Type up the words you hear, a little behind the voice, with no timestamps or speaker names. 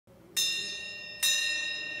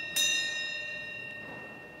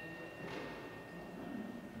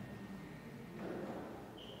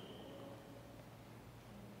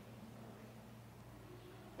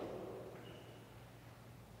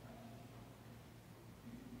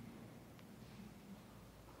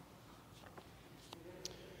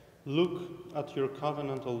Look at your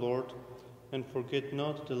covenant, O Lord, and forget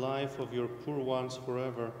not the life of your poor ones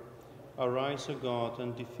forever. Arise, O God,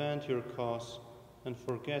 and defend your cause, and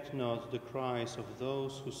forget not the cries of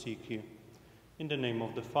those who seek you. In the name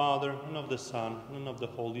of the Father, and of the Son, and of the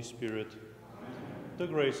Holy Spirit. Amen. The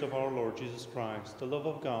grace of our Lord Jesus Christ, the love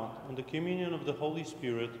of God, and the communion of the Holy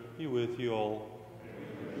Spirit be with you all.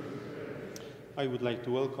 I would like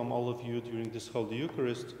to welcome all of you during this Holy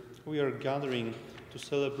Eucharist. We are gathering to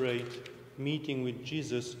celebrate meeting with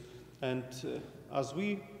Jesus, and as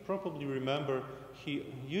we probably remember, he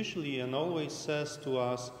usually and always says to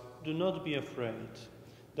us, do not be afraid,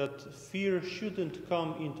 that fear shouldn't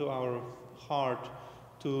come into our heart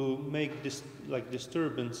to make this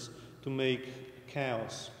disturbance, to make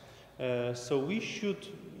chaos. So we should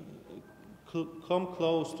come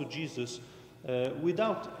close to Jesus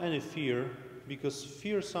without any fear, because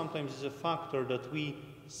fear sometimes is a factor that we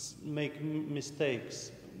make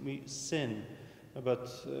mistakes, we sin. But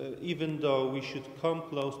even though we should come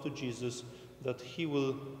close to Jesus, that he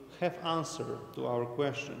will have answer to our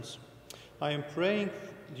questions. I am praying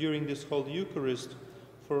during this Holy Eucharist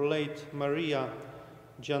for late Maria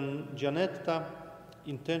Gianetta,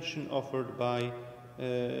 intention offered by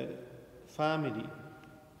family.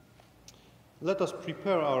 Let us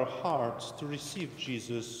prepare our hearts to receive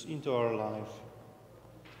Jesus into our life.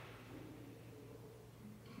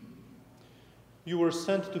 You were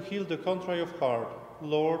sent to heal the contrite of heart.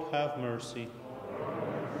 Lord, have mercy.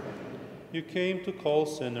 You came to call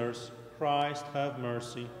sinners. Christ, have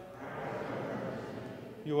mercy.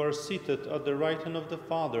 You are seated at the right hand of the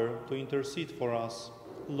Father to intercede for us.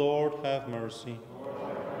 Lord, have mercy.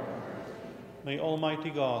 May Almighty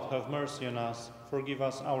God have mercy on us, forgive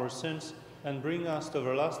us our sins, and bring us to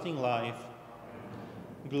everlasting life.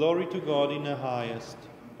 Glory to God in the highest,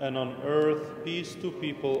 and on earth peace to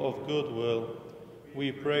people of good will.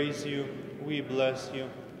 We praise you, we bless you,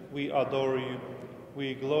 we adore you,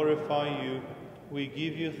 we glorify you, we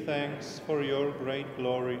give you thanks for your great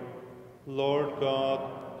glory. Lord God,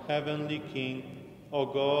 heavenly King, O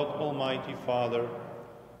God, Almighty Father,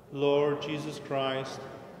 Lord Jesus Christ,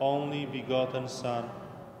 only begotten Son,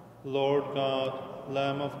 Lord God,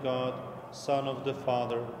 Lamb of God, Son of the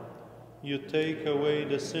Father, you take away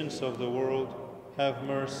the sins of the world, have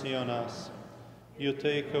mercy on us. You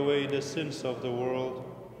take away the sins of the world,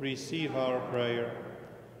 receive our prayer.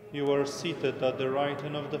 You are seated at the right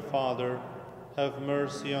hand of the Father, have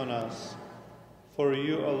mercy on us. For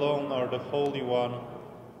you alone are the Holy One,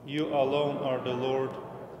 you alone are the Lord,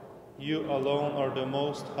 you alone are the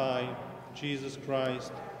Most High, Jesus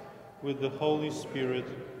Christ, with the Holy Spirit,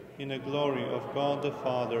 in the glory of God the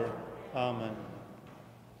Father. Amen.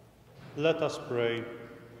 Let us pray.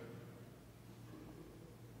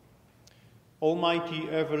 Almighty,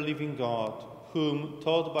 ever-living God, whom,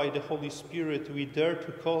 taught by the Holy Spirit, we dare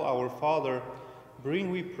to call our Father,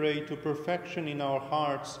 bring, we pray, to perfection in our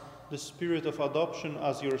hearts the spirit of adoption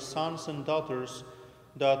as your sons and daughters,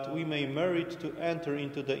 that we may merit to enter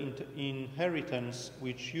into the inheritance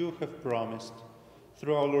which you have promised.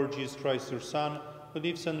 Through our Lord Jesus Christ, your Son, who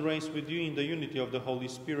lives and reigns with you in the unity of the Holy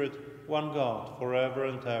Spirit, one God, forever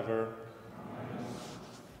and ever.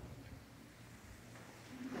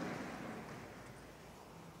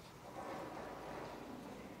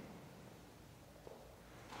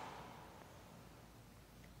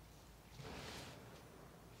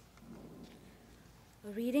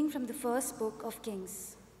 A reading from the first book of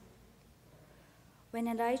Kings. When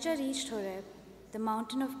Elijah reached Horeb, the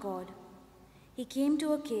mountain of God, he came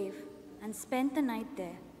to a cave and spent the night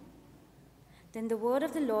there. Then the word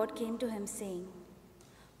of the Lord came to him, saying,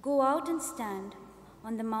 Go out and stand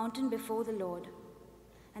on the mountain before the Lord,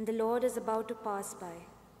 and the Lord is about to pass by.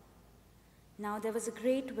 Now there was a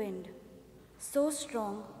great wind, so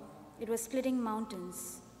strong it was splitting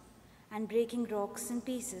mountains and breaking rocks in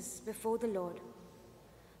pieces before the Lord.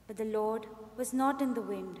 But the Lord was not in the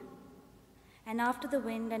wind. And after the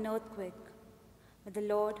wind, an earthquake. But the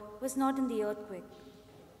Lord was not in the earthquake.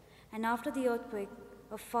 And after the earthquake,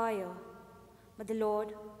 a fire. But the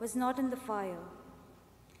Lord was not in the fire.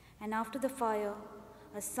 And after the fire,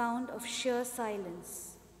 a sound of sheer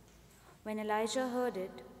silence. When Elijah heard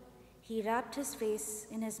it, he wrapped his face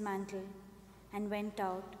in his mantle and went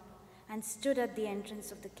out and stood at the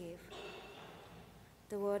entrance of the cave.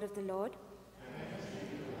 The word of the Lord.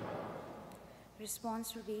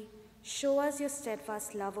 Response will be, show us your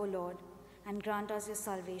steadfast love, O Lord, and grant us your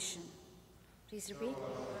salvation. Please repeat.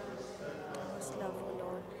 Steadfast love, O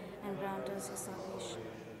Lord, and grant us your salvation.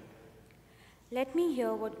 Let me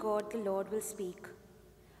hear what God the Lord will speak,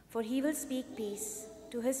 for he will speak peace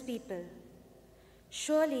to his people,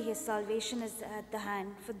 Surely his salvation is at the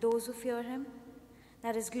hand for those who fear him,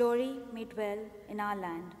 that his glory may dwell in our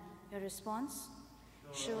land. Your response?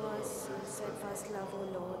 Show us your steadfast love, O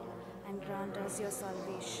Lord, and grant us your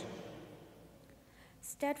salvation.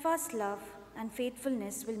 Steadfast love and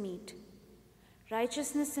faithfulness will meet.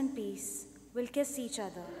 Righteousness and peace will kiss each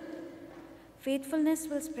other. Faithfulness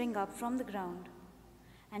will spring up from the ground,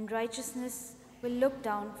 and righteousness will look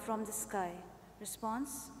down from the sky.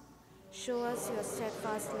 Response? Show us your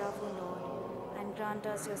steadfast love, O Lord, and grant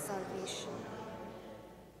us your salvation.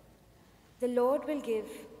 The Lord will give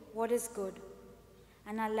what is good,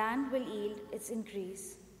 and our land will yield its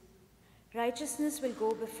increase. Righteousness will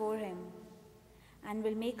go before him, and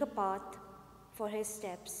will make a path for his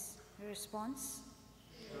steps. Response?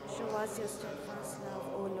 Show us your steadfast love,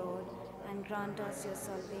 O Lord, and grant us your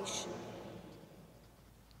salvation.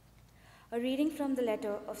 A reading from the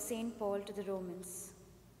letter of St. Paul to the Romans.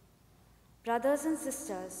 Brothers and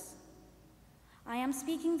sisters, I am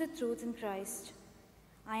speaking the truth in Christ.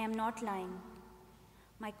 I am not lying.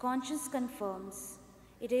 My conscience confirms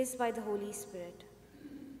it is by the Holy Spirit.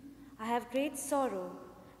 I have great sorrow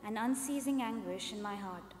and unceasing anguish in my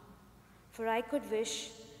heart, for I could wish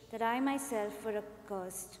that I myself were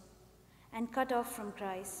accursed and cut off from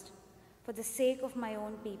Christ for the sake of my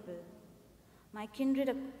own people, my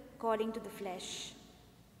kindred according to the flesh.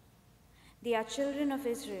 They are children of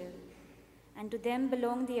Israel, and to them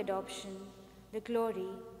belong the adoption, the glory,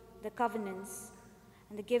 the covenants,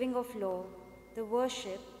 and the giving of law, the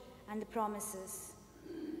worship, and the promises.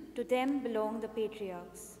 To them belong the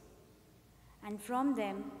patriarchs, and from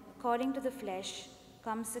them, according to the flesh,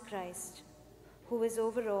 comes the Christ, who is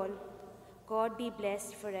over all. God be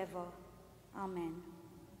blessed forever. Amen.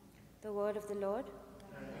 The word of the Lord.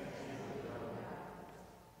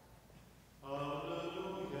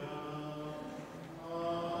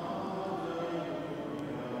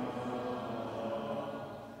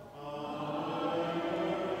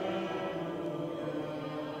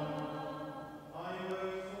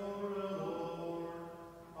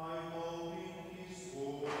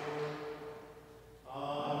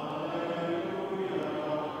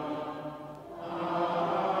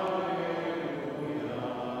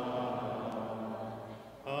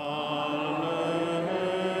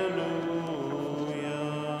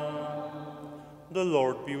 The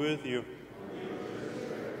Lord be with you.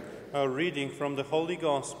 A reading from the Holy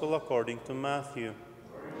Gospel according to Matthew.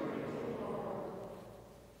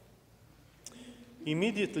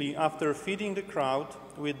 Immediately after feeding the crowd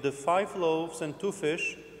with the 5 loaves and 2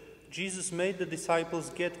 fish, Jesus made the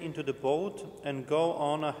disciples get into the boat and go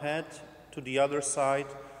on ahead to the other side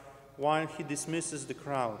while he dismisses the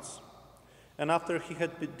crowds. And after he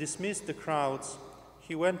had dismissed the crowds,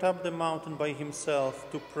 he went up the mountain by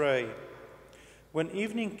himself to pray. When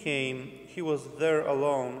evening came, he was there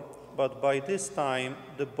alone, but by this time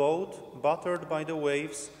the boat, battered by the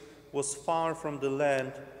waves, was far from the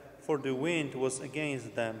land, for the wind was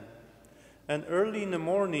against them. And early in the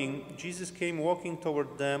morning, Jesus came walking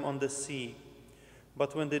toward them on the sea.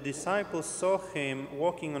 But when the disciples saw him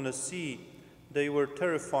walking on the sea, they were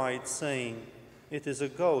terrified, saying, "It is a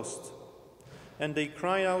ghost." And they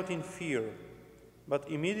cried out in fear. But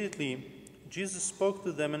immediately Jesus spoke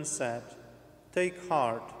to them and said, "Take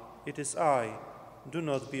heart, it is I, do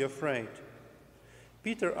not be afraid."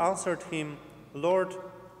 Peter answered him, "Lord,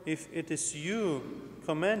 if it is you,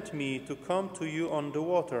 command me to come to you on the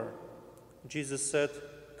water." Jesus said,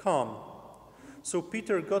 "Come." So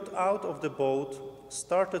Peter got out of the boat,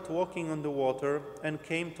 started walking on the water, and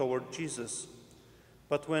came toward Jesus.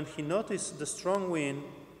 But when he noticed the strong wind,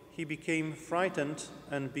 he became frightened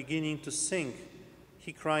and beginning to sink.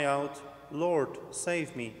 He cried out, "Lord,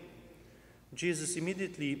 save me." Jesus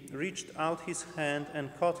immediately reached out his hand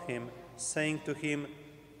and caught him, saying to him,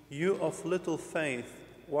 "You of little faith,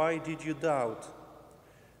 why did you doubt?"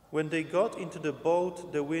 When they got into the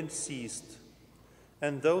boat, the wind ceased,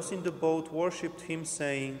 and those in the boat worshipped him,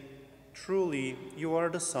 saying, "Truly, you are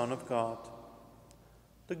the Son of God."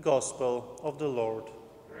 The Gospel of the Lord.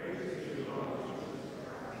 Praise to you, Lord Jesus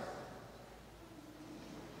Christ.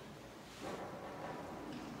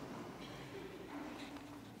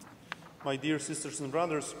 My dear sisters and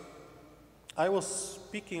brothers, I was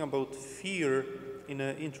speaking about fear in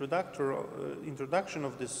an introduction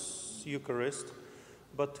of this Eucharist,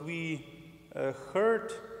 but we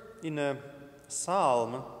heard in a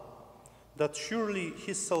psalm that surely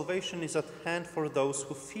his salvation is at hand for those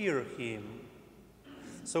who fear him.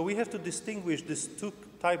 So we have to distinguish these 2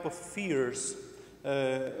 types of fears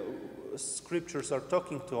scriptures are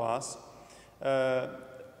talking to us.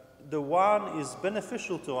 The one is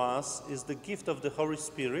beneficial to us, is the gift of the Holy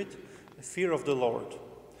Spirit. fear of the Lord.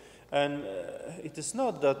 And it is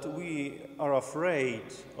not that we are afraid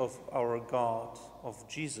of our God, of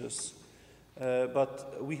Jesus,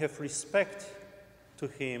 but we have respect to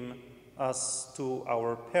him as to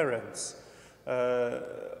our parents.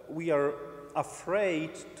 We are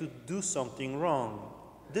afraid to do something wrong.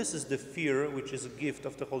 This is the fear which is a gift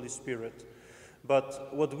of the Holy Spirit.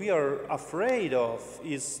 But what we are afraid of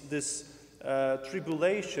is this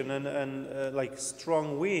tribulation and like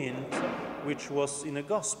strong wind which was in the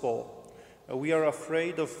gospel. We are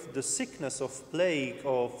afraid of the sickness, of plague,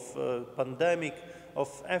 of pandemic, of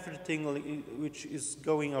everything which is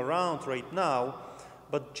going around right now.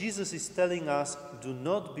 But Jesus is telling us, do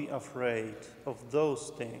not be afraid of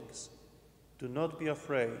those things. Do not be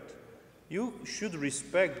afraid. You should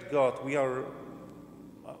respect God. We are,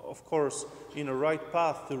 of course, in a right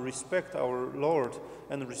path to respect our Lord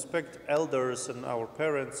and respect elders and our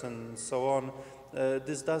parents and so on.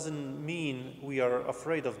 This doesn't mean we are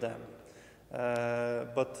afraid of them.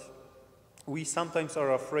 But we sometimes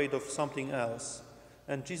are afraid of something else.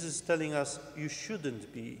 And Jesus is telling us, you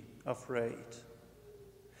shouldn't be afraid.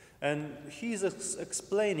 And he's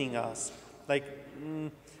explaining us, like,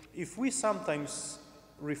 if we sometimes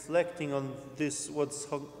reflecting on this, what's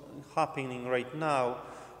happening right now,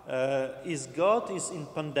 is God is in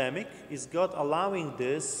pandemic? Is God allowing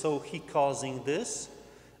this, so he causing this?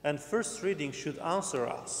 And first reading should answer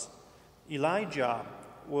us. Elijah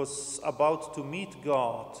was about to meet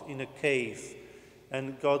God in a cave,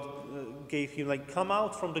 and God gave him, like, come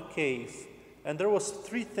out from the cave. And there was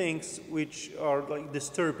three things which are like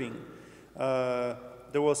disturbing.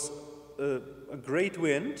 There was a great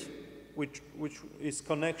wind, which is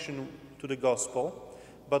connection to the gospel,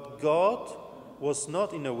 but God was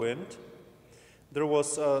not in a wind. There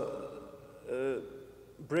was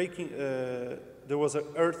there was an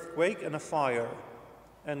earthquake and a fire,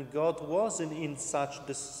 and God wasn't in such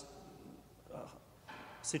this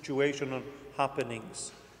situation or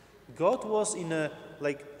happenings. God was in a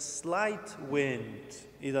like slight wind,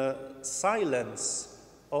 in a silence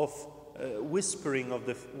of whispering of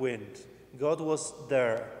the wind. God was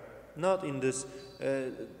there, not in this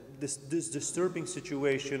this disturbing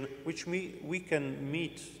situation which we can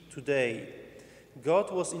meet today.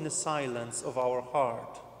 God was in the silence of our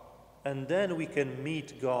heart, and then we can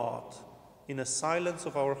meet God in the silence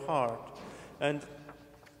of our heart. And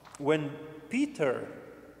when Peter,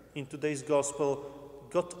 in today's gospel,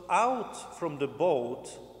 got out from the boat,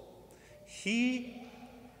 he,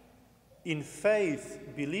 in faith,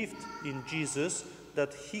 believed in Jesus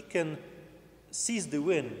that he can seize the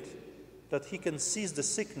wind, that he can seize the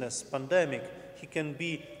sickness, pandemic, he can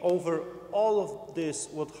be over all of this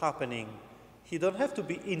what's happening. He don't have to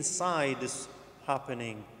be inside this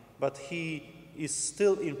happening, but he is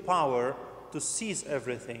still in power to seize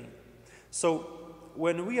everything. So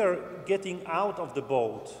when we are getting out of the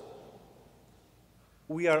boat,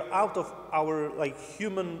 we are out of our like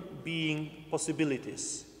human being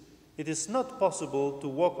possibilities. It is not possible to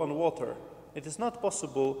walk on water. It is not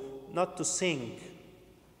possible not to sink.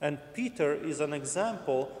 And Peter is an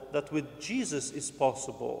example that with Jesus is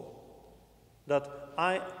possible. That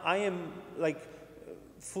I am like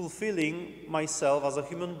fulfilling myself as a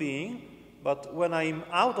human being, but when I am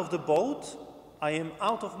out of the boat, I am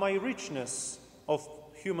out of my richness of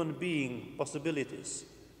human being possibilities.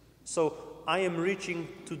 So I am reaching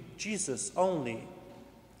to Jesus only.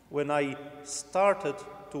 When I started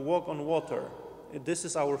to walk on water, this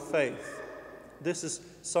is our faith. This is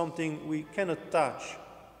something we cannot touch.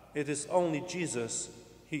 It is only Jesus.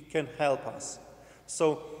 He can help us.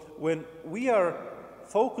 So when we are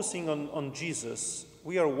focusing on Jesus,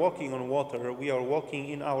 we are walking on water, we are walking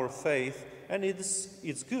in our faith, and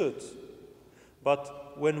it's good.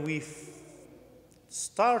 But when we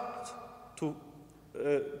start to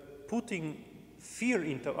putting fear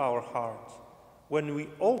into our heart, when we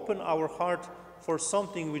open our heart for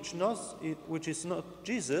something which is not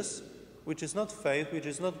Jesus, which is not faith, which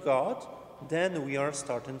is not God, then we are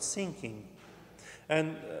starting sinking.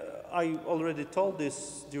 And I already told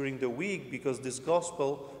this during the week, because this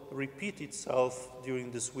gospel repeats itself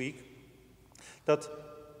during this week, that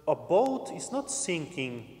a boat is not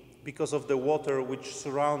sinking because of the water which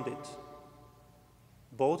surrounds it.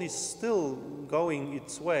 Boat is still going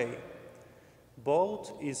its way.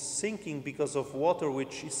 Boat is sinking because of water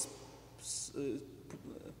which is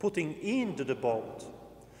putting into the boat.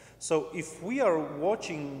 So if we are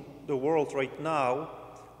watching the world right now,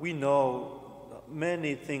 we know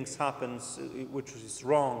many things happen which is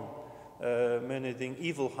wrong, many things,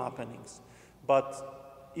 evil happenings.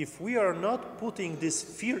 But if we are not putting this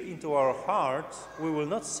fear into our hearts, we will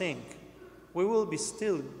not sink. we will be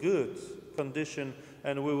still good condition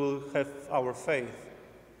and we will have our faith.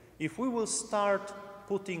 If we will start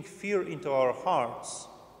putting fear into our hearts,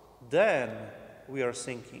 then we are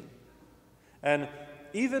sinking. And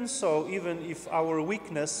even so, even if our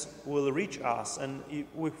weakness will reach us, and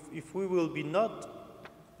if we will be not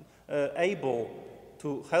able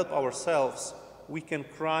to help ourselves, we can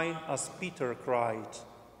cry as Peter cried,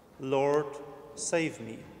 "Lord, save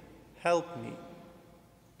me, help me."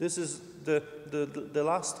 This is the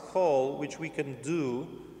last call which we can do,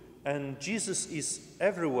 and Jesus is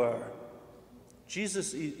everywhere.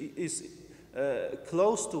 Jesus is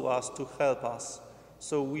close to us to help us.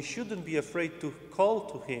 So we shouldn't be afraid to call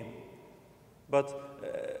to him. But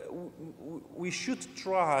we should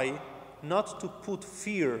try not to put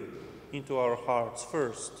fear into our hearts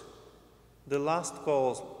first. The last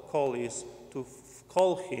call is to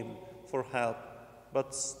call him for help.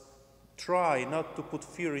 But try not to put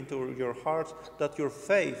fear into your heart, that your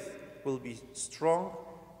faith will be strong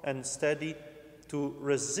and steady to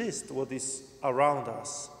resist what is around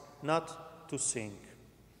us, not to sink.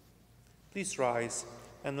 Please rise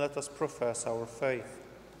and let us profess our faith.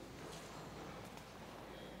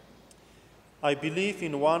 I believe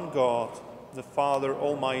in one God, the Father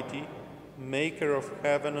Almighty, maker of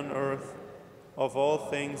heaven and earth, of all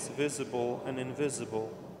things visible and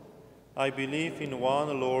invisible. I believe in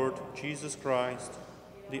one Lord Jesus Christ,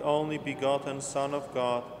 the only begotten Son of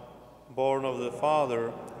God, born of the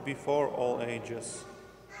Father before all ages,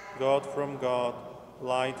 God from God,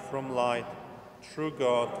 light from light, true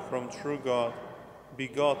God from true God,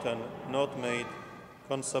 begotten, not made,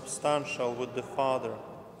 consubstantial with the Father.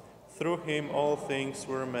 Through him all things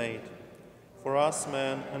were made. For us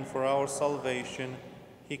men and for our salvation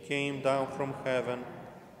he came down from heaven,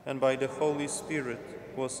 and by the Holy Spirit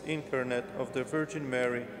was incarnate of the Virgin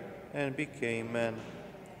Mary and became man.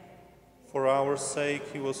 For our sake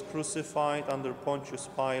he was crucified under Pontius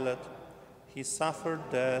Pilate. He suffered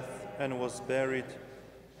death and was buried,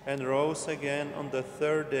 and rose again on the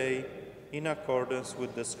third day in accordance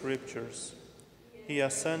with the Scriptures. He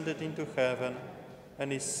ascended into heaven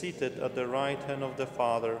and is seated at the right hand of the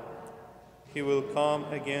Father. He will come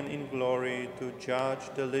again in glory to judge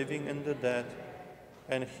the living and the dead,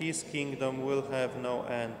 and his kingdom will have no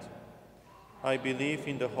end. I believe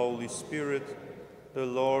in the Holy Spirit, the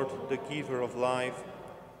Lord, the giver of life,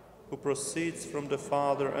 who proceeds from the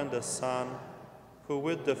Father and the Son, who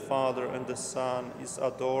with the Father and the Son is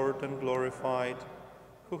adored and glorified,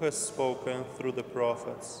 who has spoken through the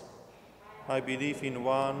prophets. I believe in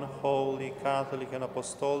one holy, Catholic and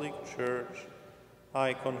Apostolic Church.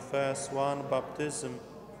 I confess one baptism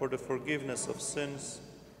for the forgiveness of sins,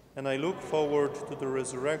 and I look forward to the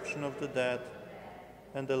resurrection of the dead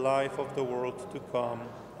and the life of the world to come.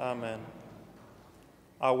 Amen.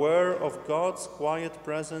 Aware of God's quiet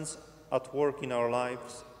presence at work in our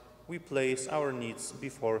lives, we place our needs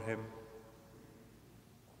before him.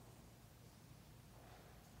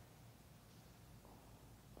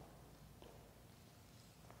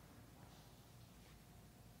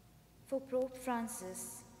 For Pope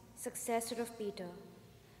Francis, successor of Peter,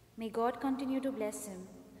 may God continue to bless him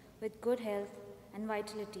with good health and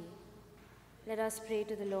vitality. Let us pray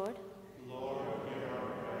to the Lord. Lord, hear our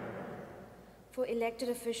prayer. For elected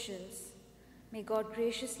officials, may God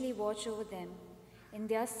graciously watch over them in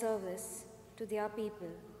their service to their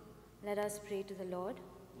people. Let us pray to the Lord.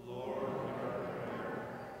 Lord, hear our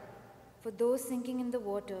prayer. For those sinking in the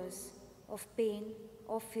waters of pain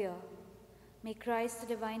or fear, may Christ, the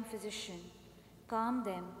divine physician, calm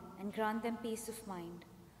them and grant them peace of mind.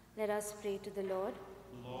 Let us pray to the Lord.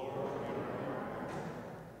 Lord, hear our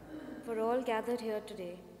prayer. For all gathered here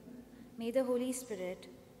today, may the Holy Spirit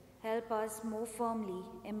help us more firmly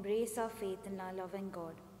embrace our faith in our loving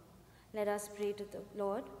God. Let us pray to the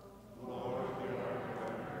Lord. Lord, hear our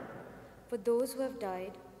prayer. For those who have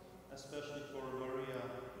died, especially for Maria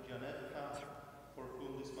Janetka, for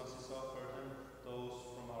whom this Mass is offered, and those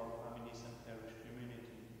from our families and parish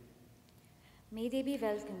community. may they be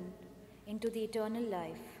welcomed into the eternal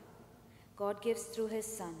life God gives through his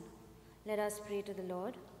Son. Let us pray to the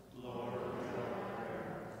Lord. Lord, hear our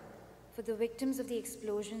prayer. For the victims of the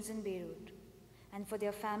explosions in Beirut, and for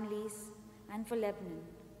their families, and for Lebanon,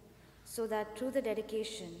 so that through the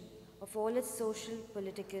dedication of all its social,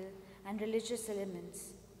 political, and religious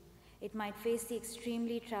elements, it might face the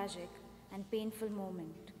extremely tragic and painful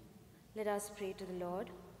moment. Let us pray to the Lord.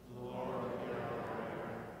 Lord, hear our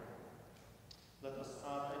prayer. Let us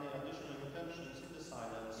add any additional intentions in the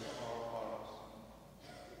silence of our hearts.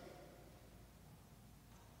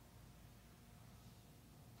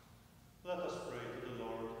 Let us pray to the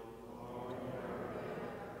Lord. Lord, hear our prayer.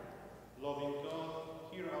 Loving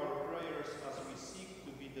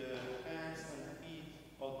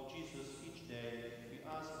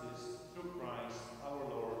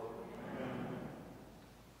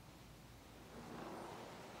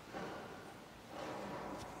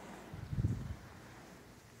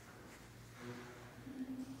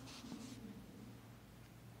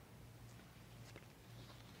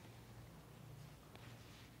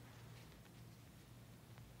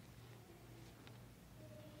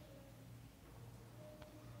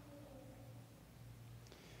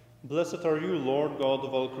Blessed are you, Lord God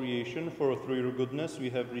of all creation, for through your goodness we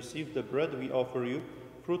have received the bread we offer you,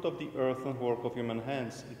 fruit of the earth and work of human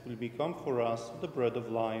hands. It will become for us the bread of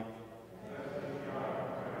life.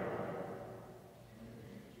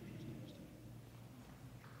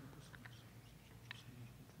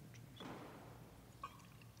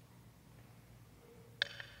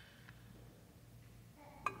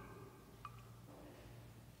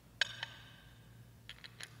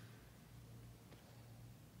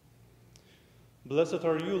 Blessed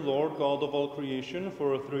are you, Lord God of all creation,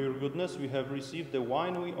 for through your goodness we have received the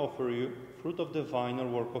wine we offer you, fruit of the vine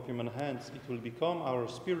and work of human hands. It will become our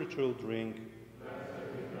spiritual drink.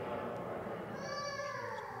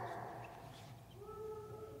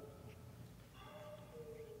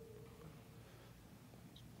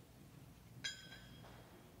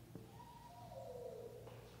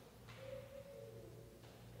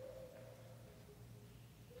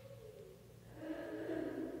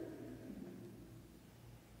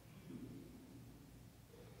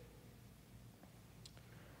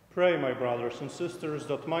 Pray, my brothers and sisters,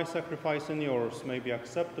 that my sacrifice and yours may be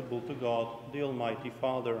acceptable to God, the Almighty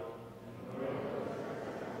Father.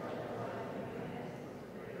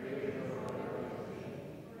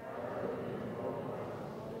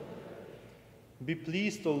 Be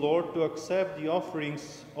pleased, O Lord, to accept the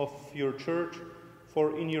offerings of your church,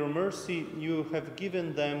 for in your mercy you have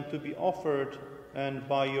given them to be offered, and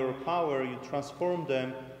by your power you transform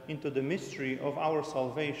them into the mystery of our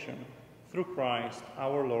salvation. Through Christ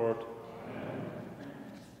our Lord. Amen.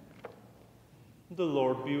 The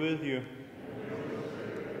Lord be with you.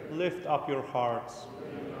 Lift up your hearts.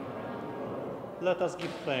 Let us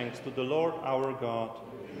give thanks to the Lord our God.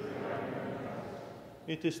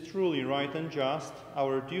 It is truly right and just,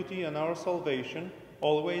 our duty and our salvation,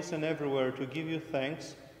 always and everywhere to give you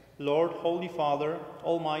thanks, Lord, Holy Father,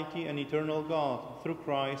 Almighty and eternal God, through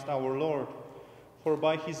Christ our Lord. For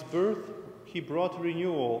by his birth he brought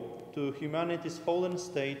renewal to humanity's fallen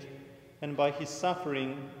state, and by his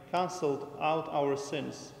suffering cancelled out our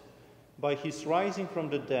sins. By his rising from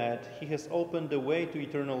the dead, he has opened the way to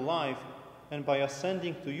eternal life, and by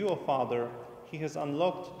ascending to you, O Father, he has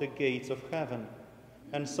unlocked the gates of heaven.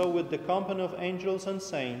 And so with the company of angels and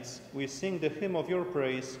saints, we sing the hymn of your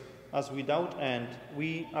praise, as without end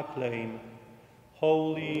we acclaim.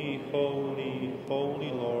 Holy, holy,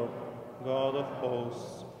 holy Lord, God of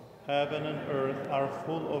hosts, heaven and earth are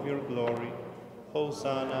full of your glory.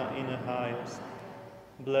 Hosanna in the highest.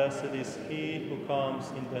 Blessed is he who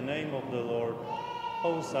comes in the name of the Lord.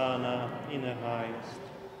 Hosanna in the highest.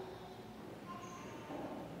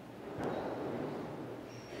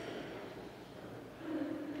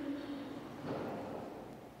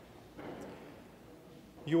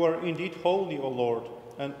 You are indeed holy, O Lord,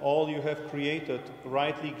 and all you have created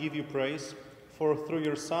rightly give you praise, for through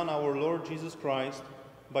your Son, our Lord Jesus Christ,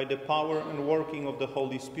 by the power and working of the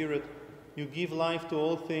Holy Spirit, you give life to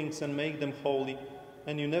all things and make them holy,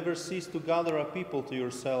 and you never cease to gather a people to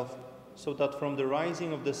yourself, so that from the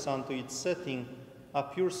rising of the sun to its setting, a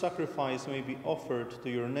pure sacrifice may be offered to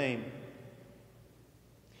your name.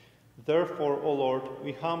 Therefore, O Lord,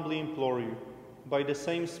 we humbly implore you, by the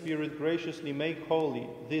same Spirit graciously make holy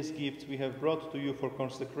these gifts we have brought to you for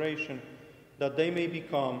consecration, that they may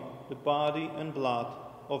become the body and blood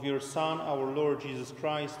of your Son, our Lord Jesus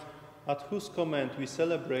Christ, at whose command we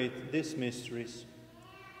celebrate these mysteries.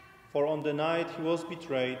 For on the night he was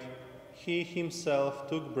betrayed, he himself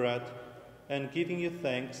took bread, and giving you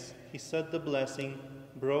thanks, he said the blessing,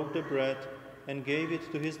 broke the bread, and gave it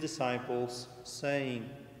to his disciples, saying,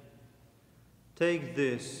 "Take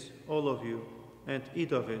this, all of you, and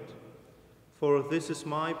eat of it, for this is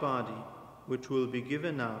my body, which will be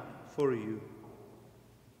given up for you."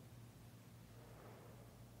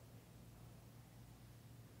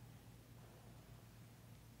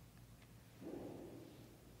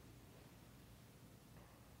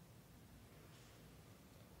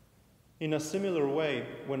 In a similar way,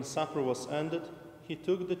 when supper was ended, he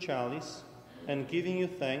took the chalice, and giving you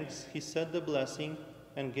thanks, he said the blessing,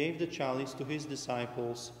 and gave the chalice to his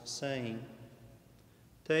disciples, saying,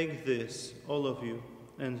 "Take this, all of you,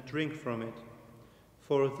 and drink from it,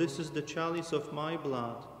 for this is the chalice of my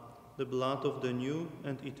blood, the blood of the new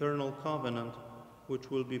and eternal covenant,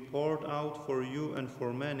 which will be poured out for you and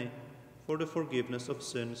for many, for the forgiveness of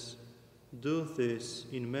sins. Do this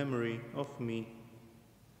in memory of me."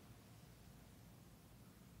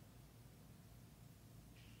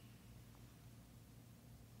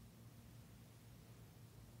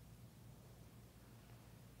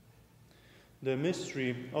 The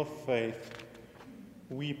mystery of faith.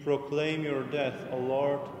 We proclaim your death, O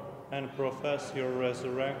Lord, and profess your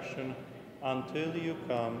resurrection until you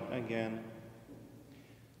come again.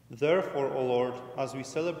 Therefore, O Lord, as we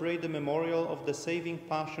celebrate the memorial of the saving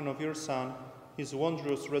passion of your Son, his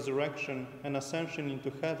wondrous resurrection and ascension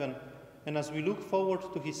into heaven, and as we look forward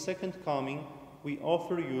to his second coming, we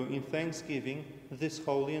offer you in thanksgiving this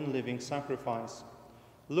holy and living sacrifice.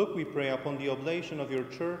 Look, we pray, upon the oblation of your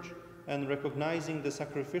church, and recognizing the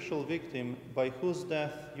sacrificial victim by whose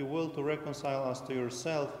death you will to reconcile us to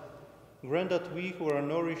yourself, grant that we who are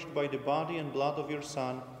nourished by the body and blood of your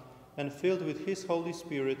Son, and filled with his Holy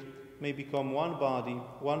Spirit, may become one body,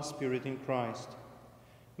 one spirit in Christ.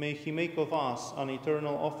 May he make of us an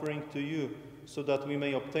eternal offering to you, so that we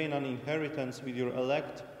may obtain an inheritance with your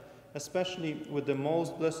elect, especially with the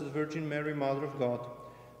most blessed Virgin Mary, Mother of God,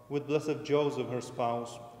 with blessed Joseph, her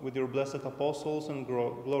spouse, with your blessed apostles and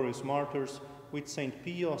glorious martyrs, with Saint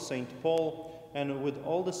Pio, Saint Paul, and with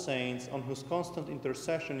all the saints on whose constant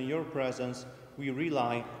intercession in your presence we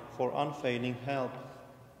rely for unfailing help.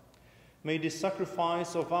 May this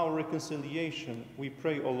sacrifice of our reconciliation, we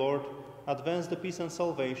pray, O Lord, advance the peace and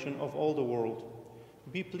salvation of all the world.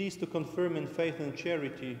 Be pleased to confirm in faith and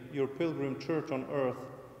charity your pilgrim church on earth,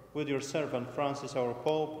 with your servant Francis our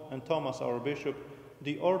Pope and Thomas our Bishop,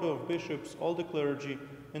 the order of bishops, all the clergy,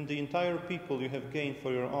 and the entire people you have gained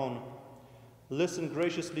for your own. Listen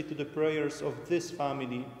graciously to the prayers of this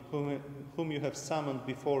family whom you have summoned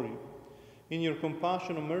before you. In your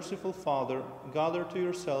compassion, O merciful Father, gather to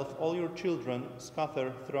yourself all your children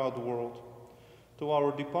scattered throughout the world. To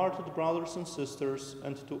our departed brothers and sisters,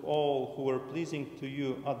 and to all who were pleasing to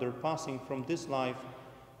you at their passing from this life,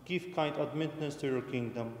 give kind admittance to your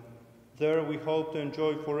kingdom. There we hope to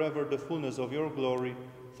enjoy forever the fullness of your glory,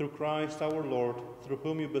 through Christ our Lord, through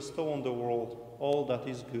whom you bestow on the world all that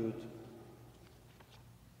is good.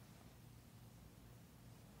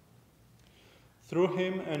 Through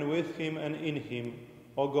him, and with him, and in him,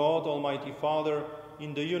 O God, Almighty Father,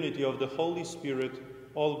 in the unity of the Holy Spirit,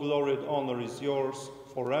 all glory and honor is yours,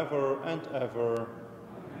 forever and ever.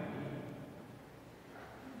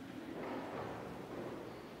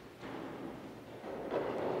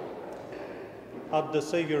 At the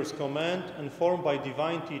Saviour's command, and formed by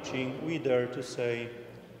divine teaching, we dare to say,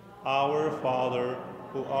 Our Father,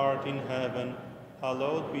 who art in heaven,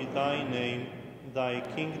 hallowed be thy name. Thy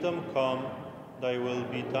kingdom come, thy will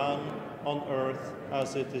be done, on earth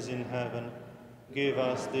as it is in heaven. Give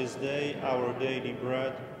us this day our daily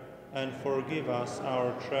bread, and forgive us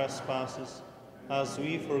our trespasses, as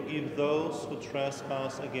we forgive those who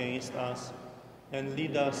trespass against us. And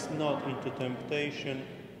lead us not into temptation,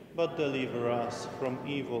 but deliver us from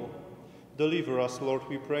evil. Deliver us, Lord,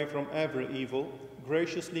 we pray, from every evil.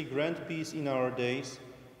 Graciously grant peace in our days,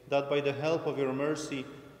 that by the help of your mercy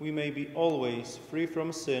we may be always free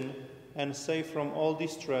from sin and safe from all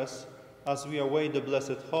distress, as we await the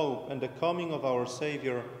blessed hope and the coming of our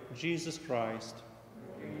Saviour, Jesus Christ.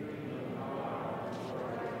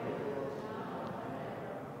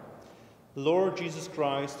 Lord Jesus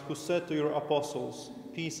Christ, who said to your apostles,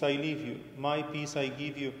 Peace I leave you, my peace I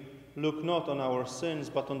give you, look not on our sins,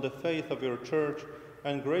 but on the faith of your church,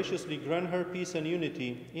 and graciously grant her peace and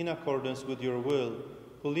unity in accordance with your will,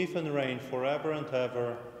 who live and reign forever and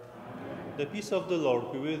ever. Amen. The peace of the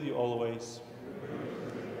Lord be with you always.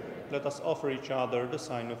 Let us offer each other the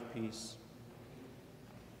sign of peace.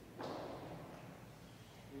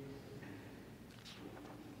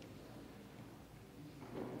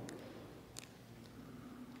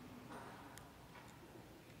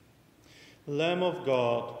 Lamb of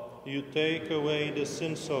God, you take away the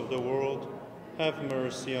sins of the world, have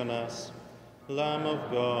mercy on us. Lamb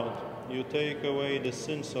of God, you take away the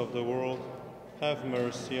sins of the world, have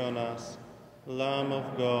mercy on us. Lamb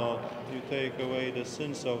of God, you take away the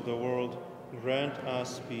sins of the world, grant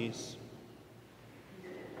us peace.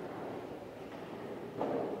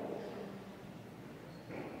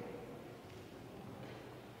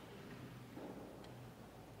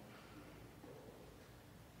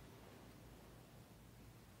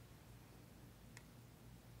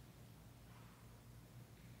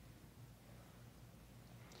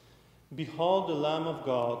 Behold the Lamb of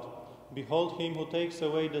God. Behold him who takes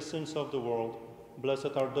away the sins of the world.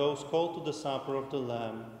 Blessed are those called to the supper of the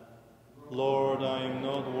Lamb. Lord, I am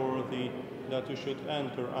not worthy that you should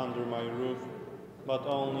enter under my roof, but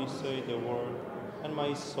only say the word, and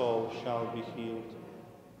my soul shall be healed.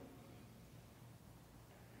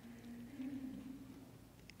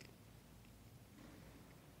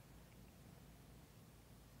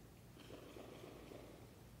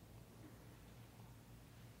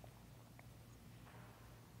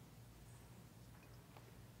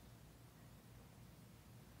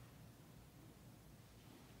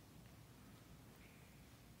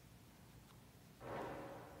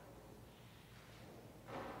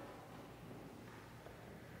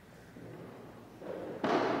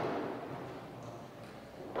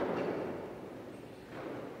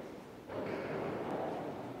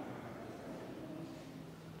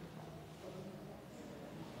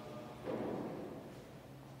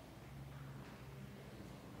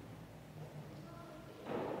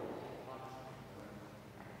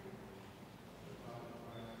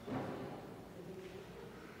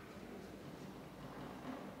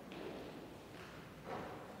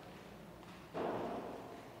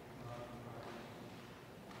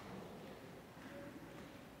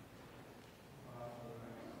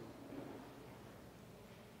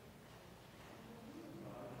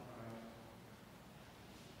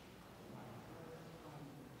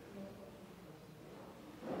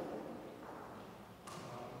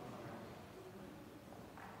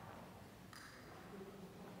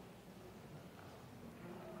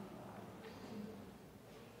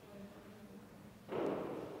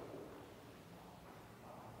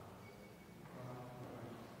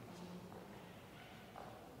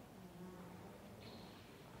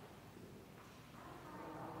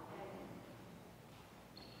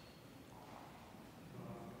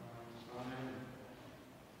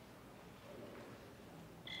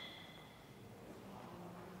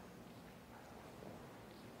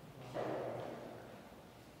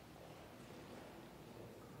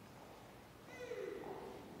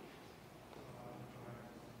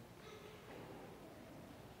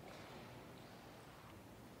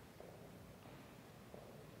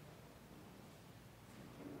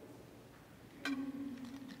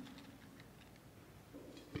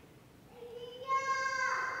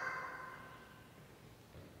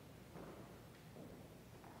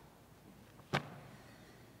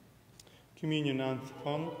 Communion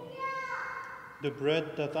Antiphon. The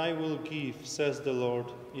bread that I will give, says the Lord,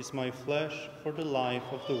 is my flesh for the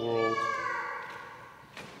life of the world.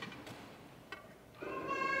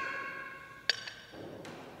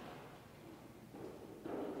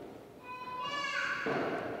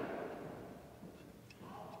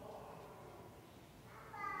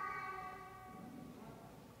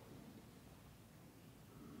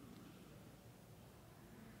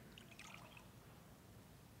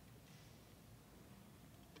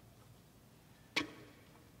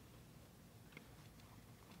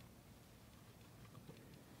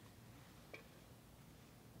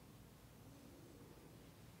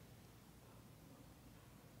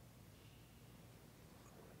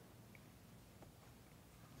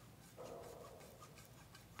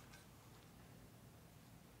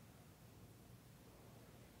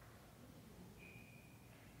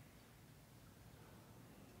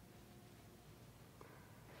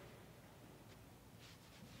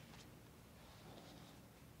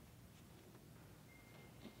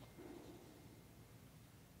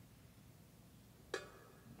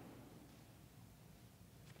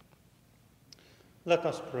 Let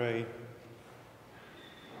us pray.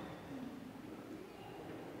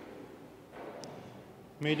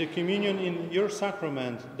 May the communion in your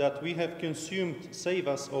sacrament that we have consumed save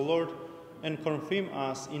us, O Lord, and confirm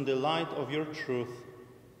us in the light of your truth.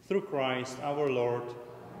 Through Christ our Lord.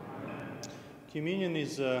 Amen. Communion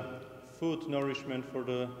is food nourishment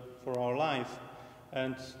for our life,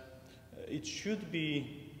 and it should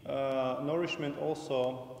be nourishment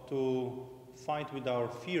also to fight with our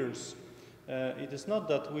fears. It is not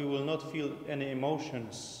that we will not feel any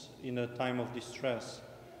emotions in a time of distress,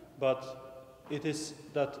 but it is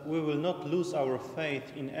that we will not lose our faith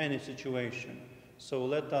in any situation. So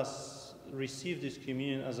let us receive this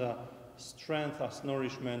communion as a strength, as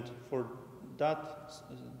nourishment for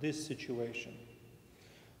this situation.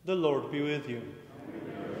 The Lord be with you.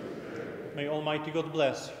 May Almighty God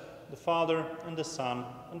bless you, the Father and the Son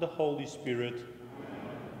and the Holy Spirit. Amen.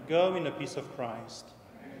 Go in the peace of Christ.